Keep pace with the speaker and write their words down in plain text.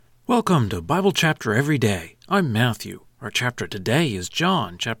Welcome to Bible Chapter Every Day. I'm Matthew. Our chapter today is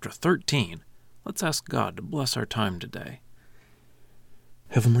John, chapter 13. Let's ask God to bless our time today.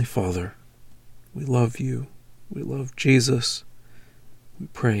 Heavenly Father, we love you. We love Jesus. We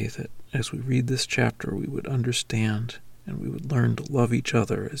pray that as we read this chapter, we would understand and we would learn to love each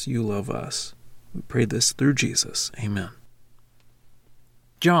other as you love us. We pray this through Jesus. Amen.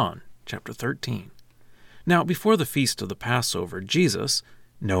 John, chapter 13. Now, before the feast of the Passover, Jesus,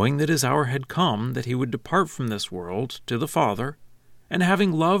 knowing that his hour had come that he would depart from this world to the Father, and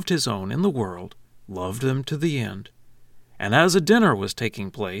having loved his own in the world, loved them to the end. And as a dinner was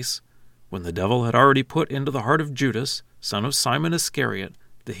taking place, when the devil had already put into the heart of Judas, son of Simon Iscariot,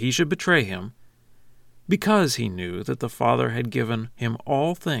 that he should betray him, because he knew that the Father had given him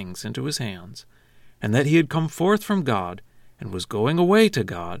all things into his hands, and that he had come forth from God, and was going away to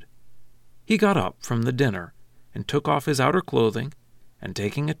God, he got up from the dinner, and took off his outer clothing, and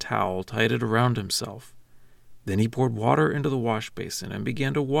taking a towel tied it around himself. Then he poured water into the washbasin, and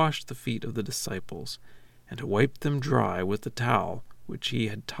began to wash the feet of the disciples, and to wipe them dry with the towel which he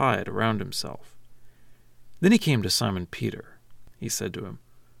had tied around himself. Then he came to Simon Peter. He said to him,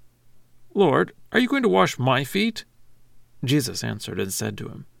 "Lord, are you going to wash my feet?" Jesus answered and said to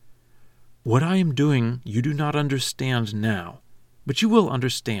him, "What I am doing you do not understand now, but you will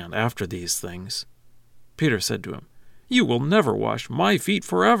understand after these things." Peter said to him, "You will never wash my feet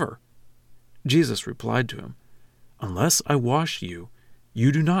forever." Jesus replied to him, "Unless I wash you,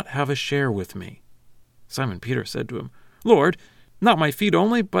 you do not have a share with me." Simon Peter said to him, "Lord, not my feet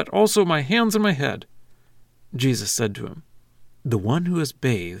only, but also my hands and my head." Jesus said to him, "The one who is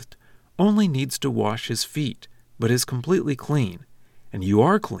bathed only needs to wash his feet, but is completely clean, and you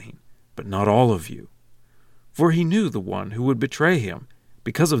are clean, but not all of you." For he knew the one who would betray him.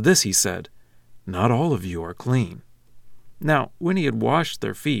 Because of this he said, "Not all of you are clean." Now, when he had washed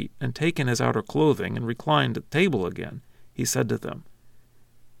their feet, and taken his outer clothing, and reclined at table again, he said to them,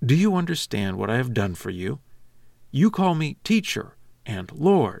 "Do you understand what I have done for you? You call me teacher and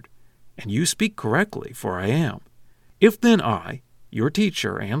Lord, and you speak correctly, for I am. If then I, your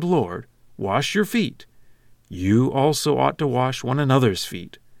teacher and Lord, wash your feet, you also ought to wash one another's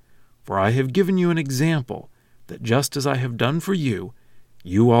feet. For I have given you an example, that just as I have done for you,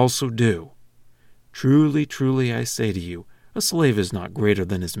 you also do. Truly, truly, I say to you, a slave is not greater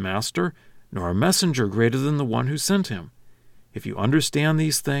than his master, nor a messenger greater than the one who sent him. If you understand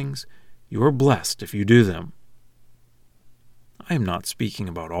these things, you are blessed if you do them. I am not speaking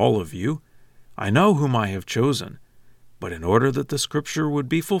about all of you. I know whom I have chosen, but in order that the scripture would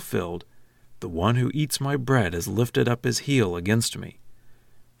be fulfilled, the one who eats my bread has lifted up his heel against me.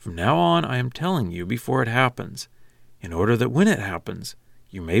 From now on I am telling you before it happens, in order that when it happens,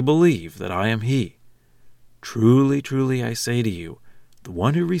 you may believe that I am he. Truly, truly, I say to you, the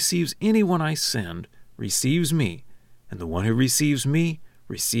one who receives anyone I send receives me, and the one who receives me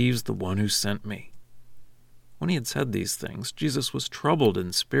receives the one who sent me." When he had said these things, Jesus was troubled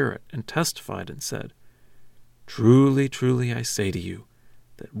in spirit and testified and said, "Truly, truly, I say to you,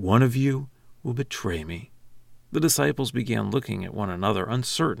 that one of you will betray me." The disciples began looking at one another,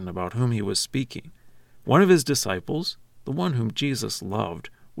 uncertain about whom he was speaking. One of his disciples, the one whom Jesus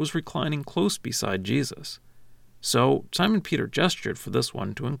loved, was reclining close beside Jesus. So Simon Peter gestured for this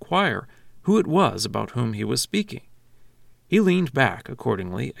one to inquire who it was about whom he was speaking. He leaned back,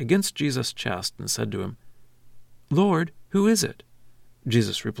 accordingly, against Jesus' chest and said to him, "Lord, who is it?"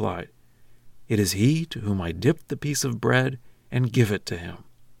 Jesus replied, "It is he to whom I dip the piece of bread and give it to him."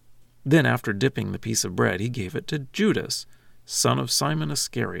 Then after dipping the piece of bread, he gave it to Judas, son of Simon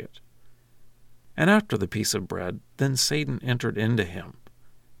Iscariot. And after the piece of bread, then Satan entered into him.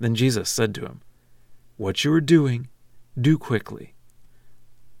 Then Jesus said to him, "What you are doing, do quickly."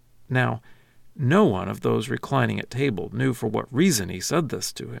 Now, no one of those reclining at table knew for what reason he said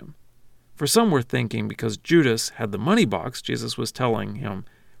this to him. For some were thinking because Judas had the money box, Jesus was telling him,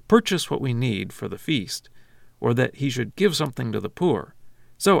 "Purchase what we need for the feast," or that he should give something to the poor.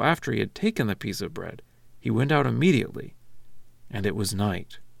 So after he had taken the piece of bread, he went out immediately, and it was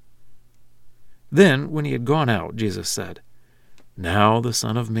night. Then, when he had gone out, Jesus said, "Now the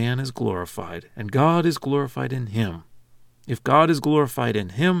Son of Man is glorified, and God is glorified in him. If God is glorified in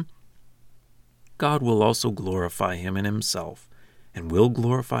him, God will also glorify him in himself, and will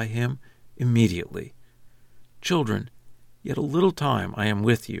glorify him immediately. Children, yet a little time I am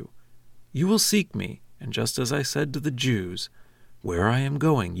with you. You will seek me, and just as I said to the Jews, where I am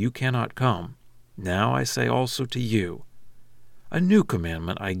going you cannot come, now I say also to you. A new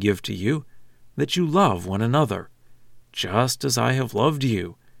commandment I give to you, that you love one another. Just as I have loved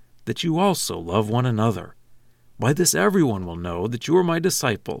you, that you also love one another. By this everyone will know that you are my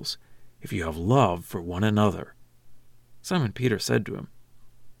disciples, if you have love for one another." Simon Peter said to him,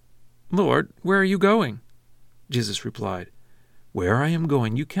 "Lord, where are you going?" Jesus replied, "Where I am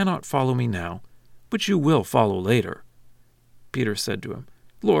going you cannot follow me now, but you will follow later." Peter said to him,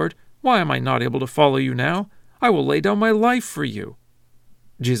 "Lord, why am I not able to follow you now? I will lay down my life for you."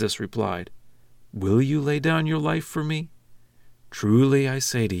 Jesus replied, "Will you lay down your life for me? Truly I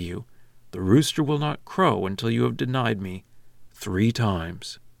say to you, the rooster will not crow until you have denied me 3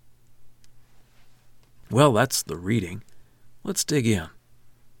 times. Well, that's the reading. Let's dig in.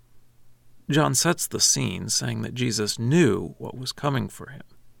 John sets the scene saying that Jesus knew what was coming for him,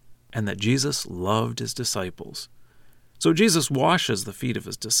 and that Jesus loved his disciples. So Jesus washes the feet of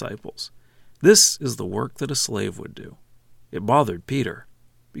his disciples. This is the work that a slave would do. It bothered Peter,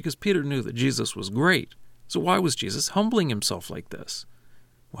 because Peter knew that Jesus was great. So why was Jesus humbling himself like this?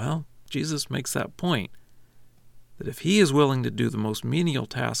 Well, Jesus makes that point, that if he is willing to do the most menial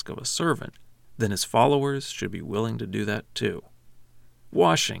task of a servant, then his followers should be willing to do that too.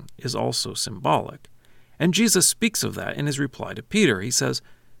 Washing is also symbolic, and Jesus speaks of that in his reply to Peter. He says,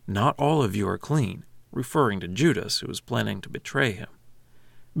 "Not all of you are clean," referring to Judas, who was planning to betray him.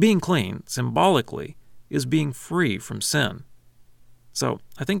 Being clean, symbolically, is being free from sin. So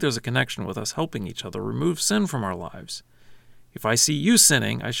I think there's a connection with us helping each other remove sin from our lives. If I see you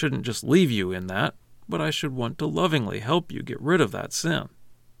sinning, I shouldn't just leave you in that, but I should want to lovingly help you get rid of that sin.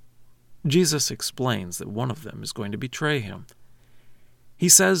 Jesus explains that one of them is going to betray him. He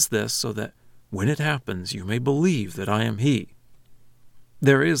says this so that when it happens, you may believe that I am he.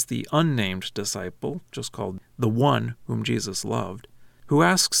 There is the unnamed disciple, just called the one whom Jesus loved, who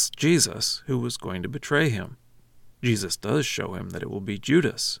asks Jesus who was going to betray him. Jesus does show him that it will be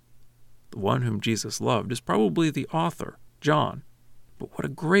Judas. The one whom Jesus loved is probably the author, John. But what a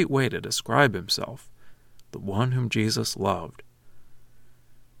great way to describe himself, the one whom Jesus loved.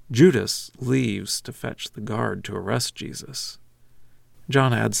 Judas leaves to fetch the guard to arrest Jesus.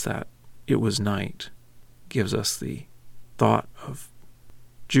 John adds that it was night, gives us the thought of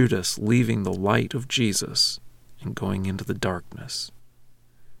Judas leaving the light of Jesus and going into the darkness.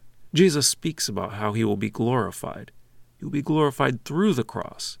 Jesus speaks about how he will be glorified. He will be glorified through the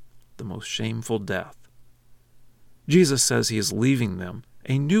cross, the most shameful death. Jesus says he is leaving them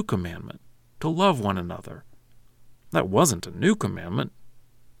a new commandment, to love one another. That wasn't a new commandment.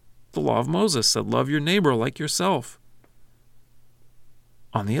 The law of Moses said, love your neighbor like yourself.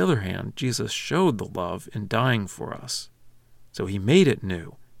 On the other hand, Jesus showed the love in dying for us. So he made it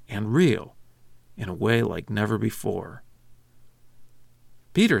new and real in a way like never before.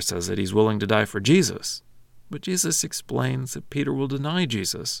 Peter says that he's willing to die for Jesus, but Jesus explains that Peter will deny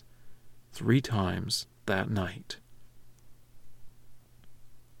Jesus 3 times that night.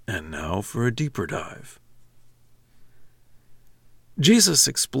 And now for a deeper dive. Jesus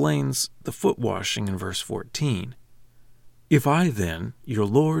explains the foot washing in verse 14. If I then, your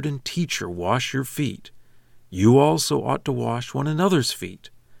Lord and teacher, wash your feet, you also ought to wash one another's feet.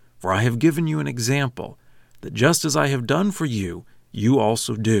 For I have given you an example, that just as I have done for you, you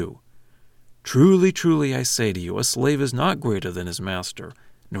also do. Truly, truly, I say to you, a slave is not greater than his master,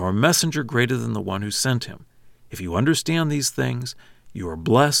 nor a messenger greater than the one who sent him. If you understand these things, you are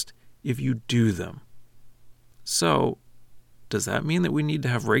blessed if you do them. So, does that mean that we need to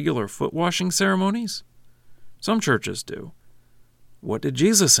have regular foot washing ceremonies? Some churches do. What did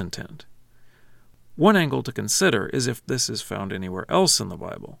Jesus intend? One angle to consider is if this is found anywhere else in the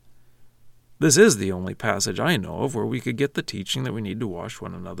Bible. This is the only passage I know of where we could get the teaching that we need to wash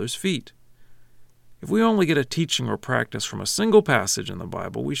one another's feet. If we only get a teaching or practice from a single passage in the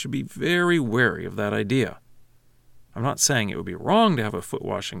Bible, we should be very wary of that idea. I'm not saying it would be wrong to have a foot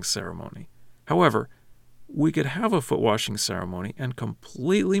washing ceremony. However, we could have a foot washing ceremony and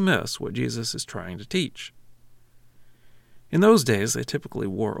completely miss what Jesus is trying to teach. In those days, they typically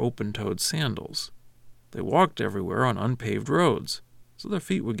wore open-toed sandals. They walked everywhere on unpaved roads, so their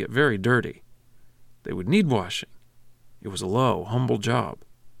feet would get very dirty. They would need washing. It was a low, humble job,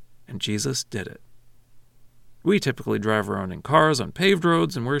 and Jesus did it. We typically drive around in cars on paved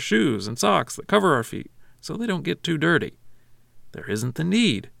roads and wear shoes and socks that cover our feet so they don't get too dirty. There isn't the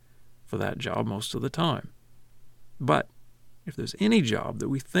need for that job most of the time. But if there's any job that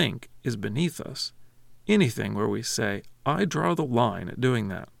we think is beneath us, anything where we say, I draw the line at doing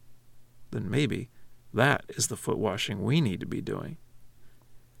that, then maybe that is the foot washing we need to be doing.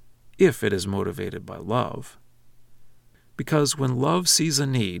 If it is motivated by love. Because when love sees a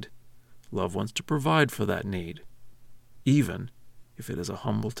need, love wants to provide for that need, even if it is a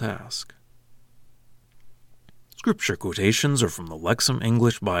humble task. Scripture quotations are from the Lexham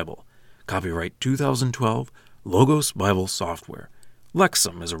English Bible, copyright 2012, Logos Bible Software.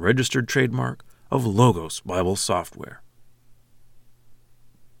 Lexham is a registered trademark of Logos Bible Software.